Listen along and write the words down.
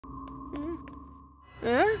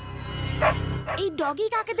এই ডগি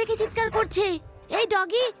কাকে দেখে চিৎকার করছে? এই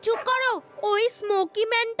ডগি চুপ করো। ওই স্মোকি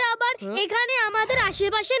ম্যানটা আবার এখানে আমাদের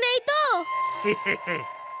আশেপাশে নেই তো?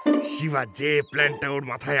 শিবা যে প্ল্যানটা ওর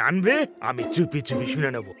মাথায় আনবে আমি চুপি চুপি শুনে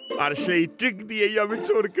নেব, আর সেই ট্রিক দিয়েই আমি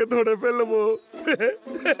চোরকে ধরে ফেলবো।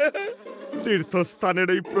 তীর্থস্থানের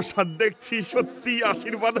এই প্রসাদ দেখছি সত্যি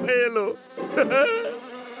আশীর্বাদ হয়ে এলো।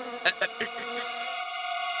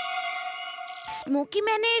 স্মোকি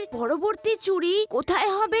ম্যানের পরবর্তী চুরি কোথায়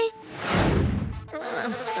হবে?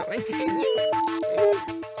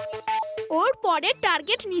 ওর পরের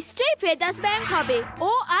টার্গেট নিশ্চয়ই ফেদাস ব্যাংক হবে।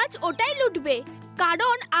 ও আজ ওটাই লুটবে,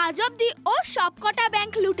 কারণ আজ অব্দি ও সবকটা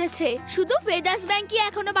ব্যাংক লুটেছে, শুধু ফেদাস ব্যাংকই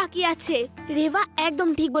এখনো বাকি আছে। রেবা একদম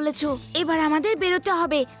ঠিক বলেছো। এবার আমাদের বেরোতে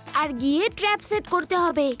হবে আর গিয়ে ট্র্যাপ সেট করতে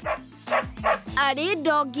হবে। আরে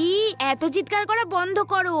ডগি, এত চিৎকার করা বন্ধ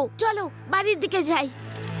করো, চলো বাড়ির দিকে যাই।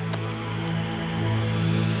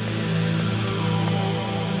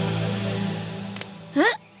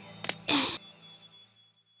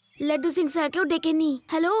 লাড্ডু সিং স্যারকেও ডেকে নি।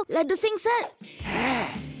 Hello laddu Singh sir. হ্যাঁ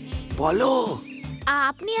বলো।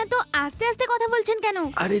 আপনি এত আস্তে আস্তে কথা বলছেন কেন?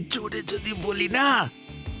 আরে জোরে যদি বলি না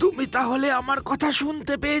তুমি তাহলে আমার কথা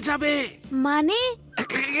শুনতে পেয়ে যাবে। মানে?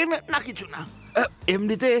 না কিছু না,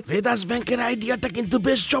 এমনিতে ভেদাস ব্যাংকের আইডিয়াটা কিন্তু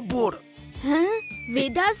বেশ জব্বর। হ্যাঁ,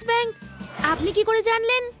 ভেদাস ব্যাংক? আপনি কি করে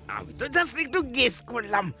জানলেন? আমি তো জাস্ট একটু গেস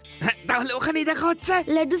করলাম। তাহলে ওখানেই দেখা হচ্ছে।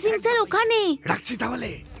 লাড্ডু সিং স্যার ওখানে? রাখছি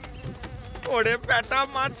তাহলে। ওরে বেটা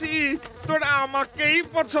মাছি, তোরা আমাকেই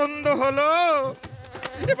পছন্দ হলো।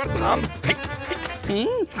 এবার থাম।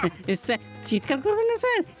 স্যার চিৎকার করবেন না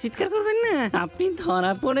স্যার, চিৎকার করবেন না, আপনি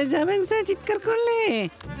ধরা পড়ে যাবেন স্যার চিৎকার করলে।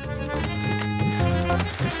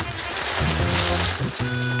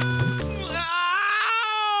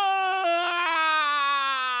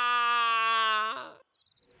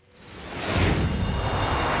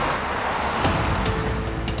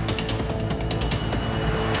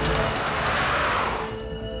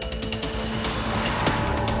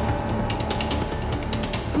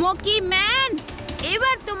 স্মোকি ম্যান,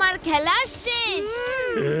 এবার তোমার খেলা শেষ।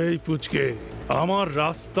 এই পুচকে, আমার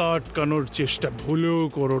রাস্তা আটকানোর চেষ্টা ভুলেও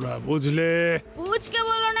করো না, বুঝলে? পুচকে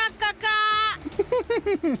বলো না কাকা।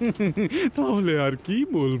 তাহলে আর কি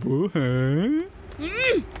বলবো?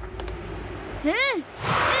 হ্যাঁ,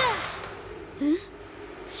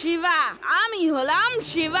 শিবা, আমি হলাম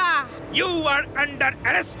Shiba. You R under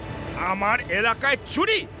arrest. আমার এলাকায়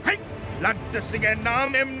চুরি, লাড্ডু সিং এর নাম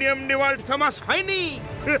এমনি এমনি ওয়ার্ল্ড ফেমাস হয়নি।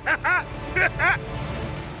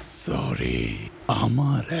 সরি,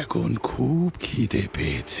 আমার এখন খুব খিদে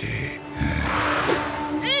পেয়েছে।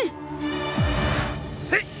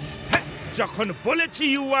 যখন বলেছি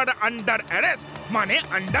ইউ আর আন্ডার অ্যারেস্ট মানে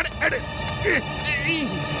আন্ডার অ্যারেস্ট।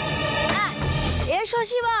 এসো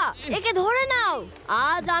শিবা, একে ধরে নাও।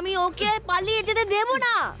 আজ আমি ওকে পালিয়ে যেতে দেব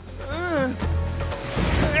না।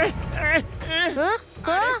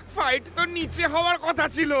 ফাইট তো নিচে হওয়ার কথা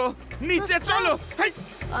ছিল, নিচে চলো।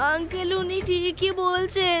 আঙ্কেল উনি ঠিকই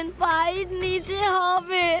বলছেন, ফাইট নিচে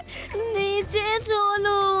হবে, নিচে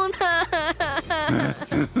চলুন।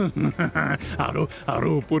 আরো আরো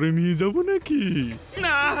উপরে নিয়ে যাব নাকি?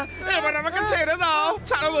 না, এবার আমাকে ছেড়ে দাও,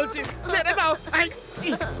 ছাড়ো বলছি, ছেড়ে দাও।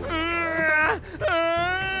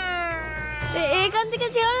 এখান থেকে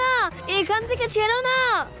ছেড়ো না, এখান থেকে ছেড়ো না,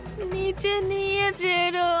 নিচে নিয়ে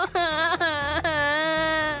ছেড়ো।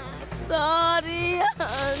 সরি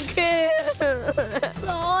আঙ্কেল,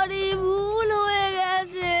 সরি, ভুল হয়ে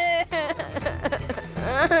গেছে।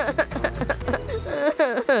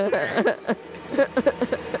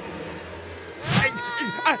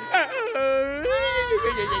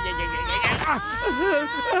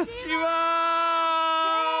 শিবা,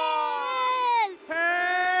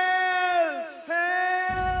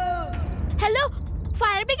 হ্যালো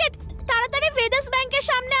ফায়ার ব্রিগেড, তাড়াতাড়ি ফেদাস ব্যাংকের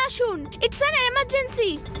সামনে আসুন, ইটস অ্যান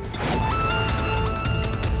এমার্জেন্সি।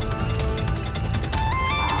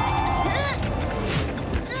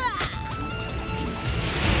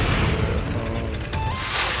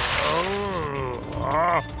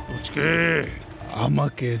 পুচকে,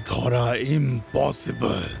 আমাকে ধরা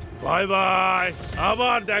ইম্পসিবল। বাই বাই,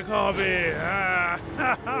 আবার দেখা হবে।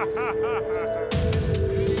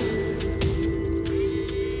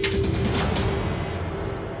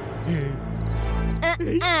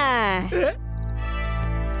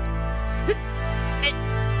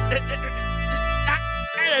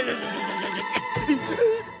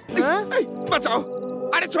 বাঁচাও,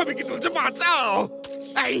 আরে ছবি কি তুলছে, বাঁচাও।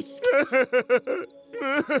 এই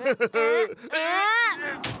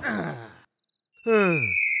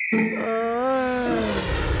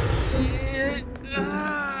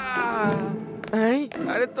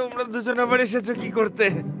আরে তোমরা দুজন আবার এসেছো কি করতে?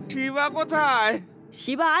 শিবা কোথায়?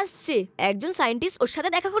 শিবা আসছে, একজন সায়েন্টিস্ট ওর সাথে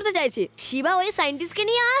দেখা করতে চাইছে। শিবা ওই সায়েন্টিস্টকে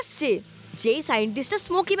নিয়ে আসছে, যেই সায়েন্টিস্টটা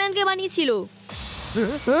স্মোকি ম্যানকে বানিয়েছিল।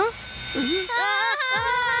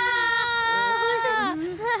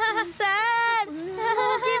 স্যার,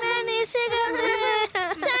 স্মোকি ম্যান এসে গেছে।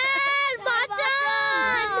 স্যার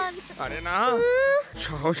বাঁচান! আরে না,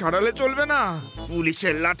 সাহস হারালে চলবে না।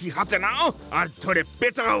 পুলিশের লাঠি হাতে নাও আর ধরে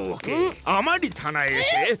পেটাও ওকে। আমারই থানায়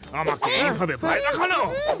এসে আমাকে এইভাবে ভয় দেখানো।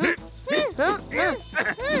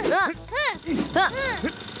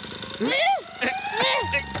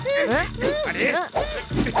 আরে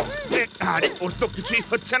আরে ওর তো কিছুই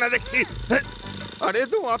হচ্ছে না দেখছি। আরে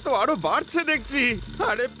ধোঁয়া তো আরো বাড়ছে দেখছি।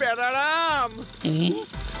 আরে প্যারারাম,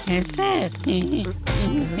 হ্যাঁ স্যার,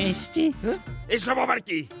 এসছি। এসব আবার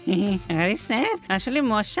কি? আরে স্যার, আসলে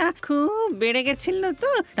মশা খুব বেড়ে গেছিল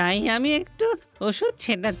তো, তাই আমি একটু ওষুধ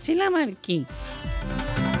ছেটাচ্ছিলাম আর কি।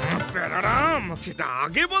 প্যারারাম, সেটা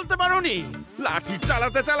আগে বলতে পারোনি? লাঠি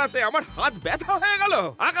চালাতে চালাতে আমার হাত ব্যথা হয়ে গেল।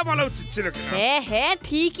 আগে বলা উচিত ছিল কিনা? হ্যাঁ হ্যাঁ,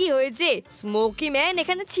 ঠিকই হয়েছে। স্মোকি ম্যান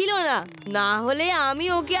এখানে ছিল না, না হলে আমি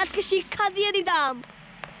ওকে আজকে শিক্ষা দিয়ে দিতাম।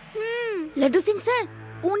 লাড্ডু সিং স্যার,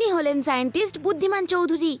 উনি হলেন সায়েন্টিস্ট বুদ্ধিমান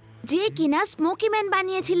চৌধুরী, যে কিনা স্মোকি ম্যান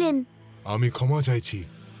বানিয়েছিলেন। আমি ক্ষমা চাইছি,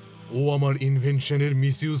 ও আমার ইনভেনশনের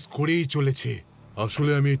মিসইউজ করেই চলেছে।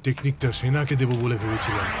 আসলে আমি এই টেকনিকটা সেনাকে দেব বলে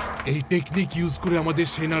ভেবেছিলাম। এই টেকনিক ইউজ করে আমাদের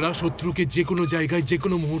সেনারা শত্রুকে যে কোনো জায়গায় যে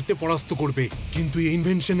কোনো মুহূর্তে পরাস্ত করবে। কিন্তু এই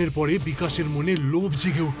ইনভেনশনের পরে বিকাশের মনে লোভ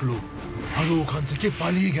জেগে উঠল আর ও ওখান থেকে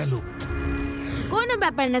পালিয়ে গেল। কোনো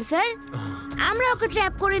ব্যাপার না স্যার, আমরা ওকে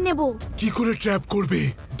ট্র্যাপ করে নেব। কি করে ট্র্যাপ করবে?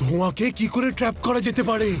 ধোঁয়াকে কি করে ট্র্যাপ করা যেতে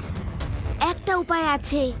পারে? একটা উপায়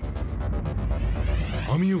আছে।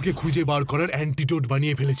 আমি ওকে খুঁজে বার করার অ্যান্টিডোট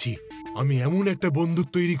বানিয়ে ফেলেছি। আমি এমন একটা বন্দুক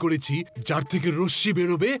তৈরি করেছি যার থেকে রশ্মি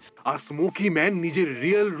বেরোবে আর স্মোকি ম্যান নিজের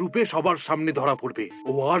রিয়েল রূপে সবার সামনে ধরা পড়বে।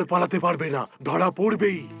 ও আর পালাতে পারবে না, ধরা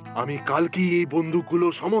পড়বেই। আমি কালকেই এই বন্দুকগুলো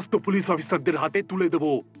সমস্ত পুলিশ অফিসারদের হাতে তুলে দেব।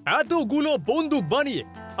 এতগুলো বন্দুক বানিয়ে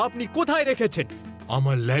আপনি কোথায় রেখেছেন?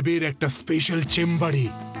 আমার ল্যাবের একটা স্পেশাল চেম্বারে,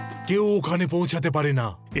 কেউ ওখানে পৌঁছাতে পারে না।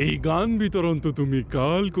 এই গান বিতরণ তো তুমি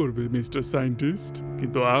কাল করবে মিস্টার সায়েন্টিস্ট,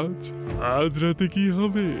 কিন্তু আজ রাতে কি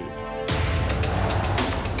হবে?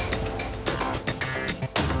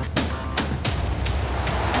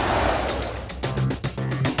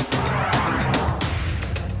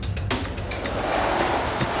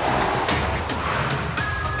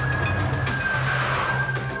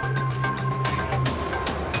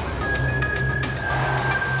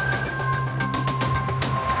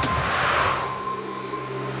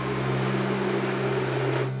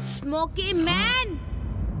 স্মোকি ম্যান,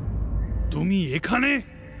 তুমি এখানে?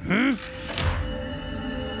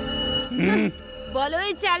 বলো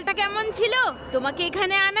এই চালটা কেমন ছিল তোমাকে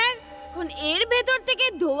এখানে আনার? এখন এর ভেতর থেকে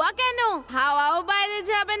ধোঁয়া কেন? হাওয়াও বাইরে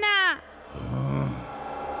যাবে না।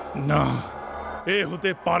 না, এ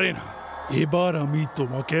হতে পারে না। এবার আমি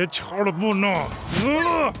তোমাকে ছাড়বো না।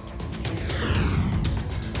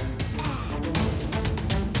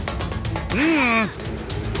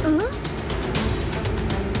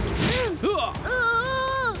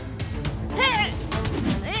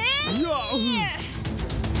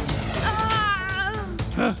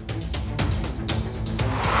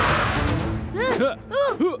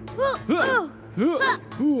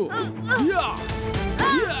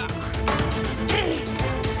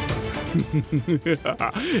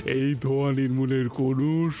 এই ধোঁয়া নির্মূলের কোনো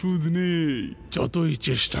ওষুধ নেই। যতই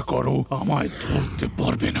চেষ্টা করো আমায় ধরতে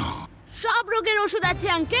পারবে না। সব রোগের ওষুধ আছে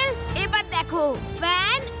আঙ্কেল। এবার দেখো,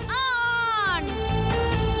 ফ্যান অন।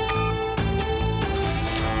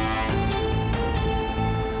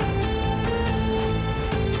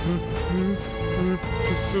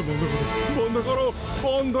 বন্ধ করো,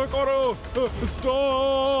 বন্ধ করো,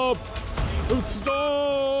 স্টপ,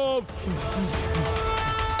 স্টপ।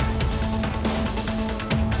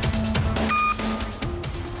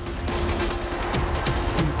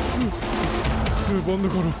 বন্ধ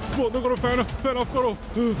করো, বন্ধ করো, ফ্যান অফ করো।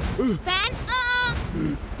 Fan on.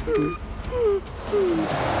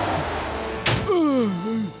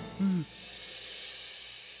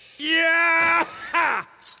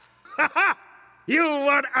 You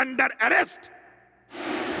are under arrest.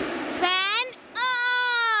 Fan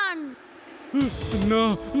on. না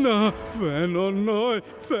না, ফ্যান অন নয়,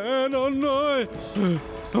 ফ্যান অন নয়।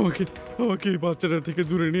 আমাকে এই বাচ্চাটা থেকে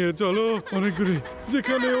দূরে নিয়ে চলো, অনেক দূরে,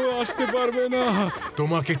 যেখানে ও আসতে পারবে না।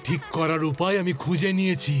 তোমাকে ঠিক করার উপায় আমি খুঁজে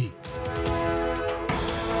নিয়েছি।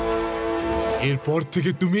 এরপর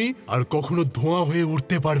থেকে তুমি আর কখনো ধোঁয়া হয়ে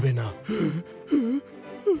উঠতে পারবে না।